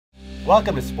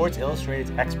Welcome to Sports Illustrated's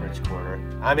Experts Corner.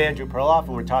 I'm Andrew Perloff,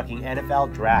 and we're talking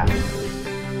NFL Draft.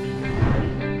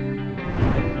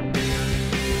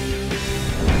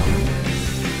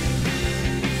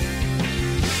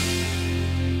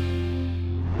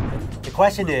 The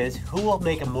question is, who will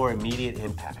make a more immediate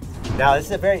impact? Now, this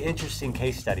is a very interesting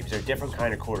case study because they're different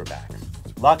kind of quarterbacks.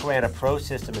 Luck ran a pro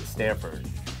system at Stanford,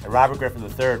 and Robert Griffin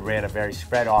III ran a very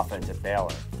spread offense at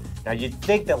Baylor. Now, you'd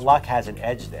think that Luck has an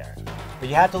edge there, but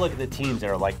you have to look at the teams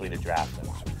that are likely to draft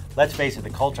them. Let's face it,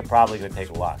 the Colts are probably going to take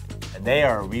Luck, and they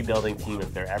are a rebuilding team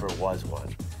if there ever was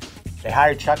one. They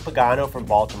hired Chuck Pagano from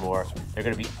Baltimore. They're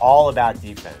going to be all about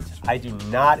defense. I do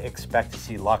not expect to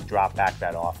see Luck drop back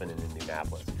that often in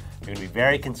Indianapolis. They're going to be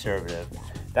very conservative.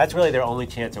 That's really their only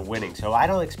chance of winning, so I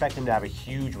don't expect him to have a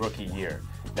huge rookie year.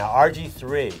 Now,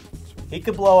 RG3, he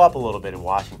could blow up a little bit in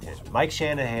Washington. Mike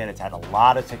Shanahan has had a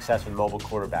lot of success with mobile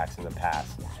quarterbacks in the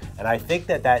past, and I think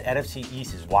that NFC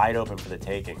East is wide open for the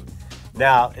taking.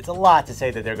 Now, it's a lot to say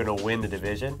that they're going to win the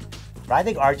division, but I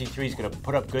think RG3 is going to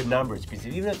put up good numbers because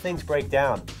even if things break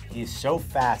down, he is so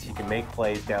fast he can make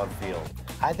plays downfield.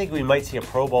 I think we might see a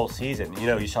Pro Bowl season. You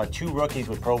know, you saw two rookies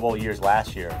with Pro Bowl years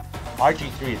last year.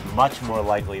 RG3 is much more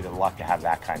likely than Luck to have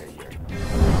that kind of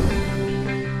year.